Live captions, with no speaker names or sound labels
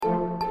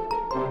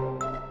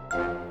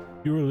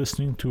You are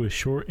listening to a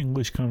short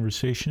English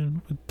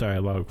conversation with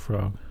Dialogue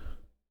Frog.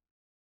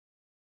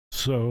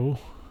 So,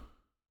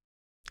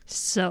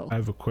 I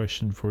have a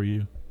question for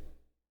you.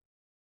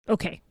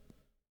 Okay.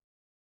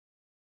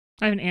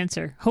 I have an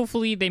answer.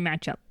 Hopefully they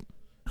match up.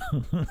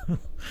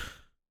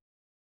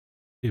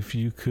 If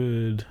you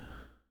could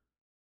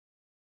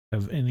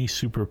have any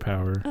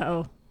superpower,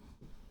 Uh-oh.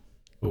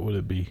 what would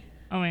it be?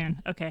 Oh,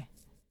 man. Okay.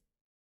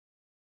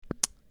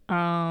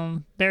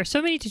 There are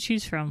so many to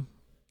choose from.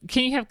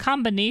 Can you have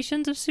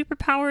combinations of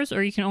superpowers,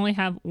 or you can only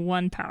have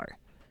one power?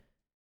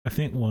 I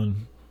think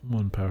one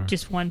power.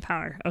 Just one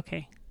power.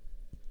 Okay.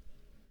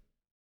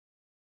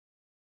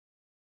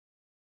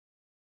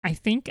 I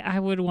think I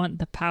would want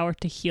the power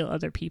to heal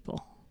other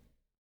people.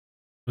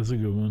 That's a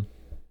good one.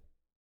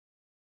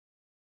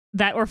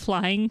 That or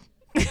flying.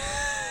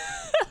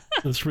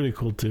 That's pretty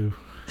cool too.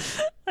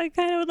 I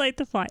kind of would like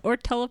to fly. Or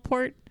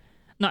teleport.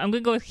 No, I'm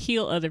going to go with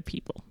heal other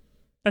people.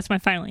 That's my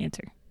final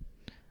answer.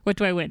 What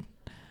do I win?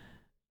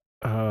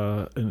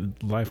 A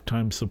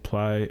lifetime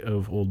supply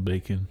of old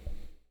bacon.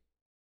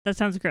 That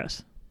sounds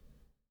gross.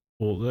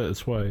 Well,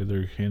 that's why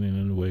they're handing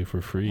it away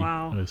for free.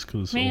 Wow. That's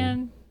 'cause it's Man.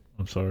 old.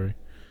 I'm sorry.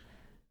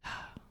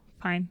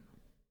 Fine.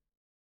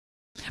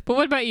 But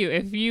what about you?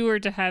 If you were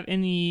to have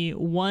any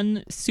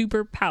one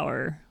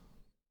superpower,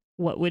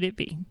 what would it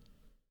be?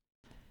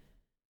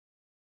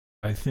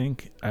 I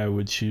think I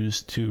would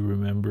choose to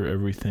remember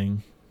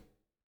everything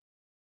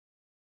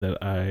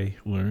that I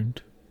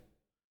learned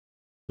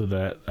so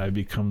that I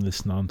become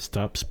this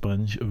nonstop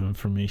sponge of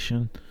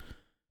information.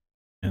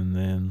 And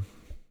then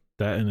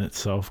that in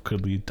itself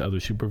could lead to other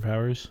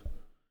superpowers,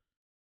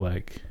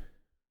 like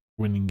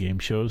winning game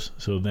shows.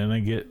 So then I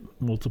get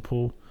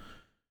multiple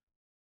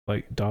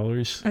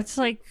dollars. That's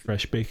like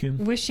Fresh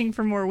bacon. wishing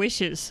for more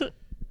wishes.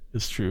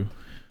 It's true.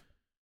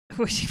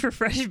 Wishing for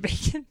fresh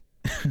bacon.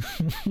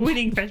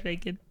 Winning fresh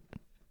bacon.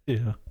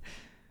 Yeah.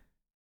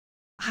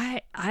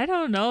 I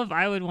don't know if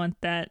I would want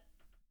that.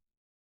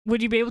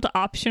 Would you be able to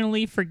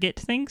optionally forget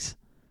things?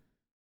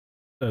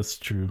 That's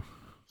true.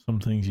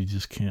 Some things you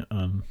just can't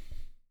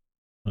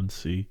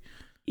unsee.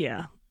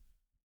 Yeah.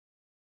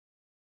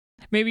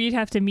 Maybe you'd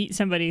have to meet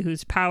somebody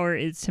whose power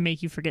is to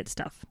make you forget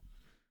stuff.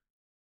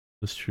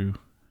 That's true.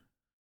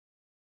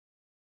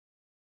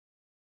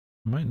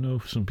 I might know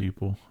some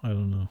people. I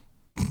don't know.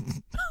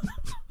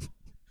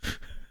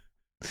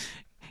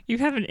 You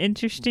have an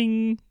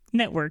interesting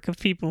network of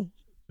people.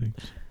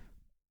 Thanks.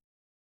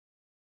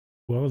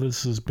 Well,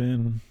 this has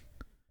been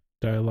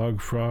Dialogue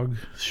Frog,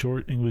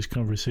 short English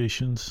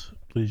conversations.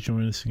 Please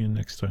join us again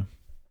next time.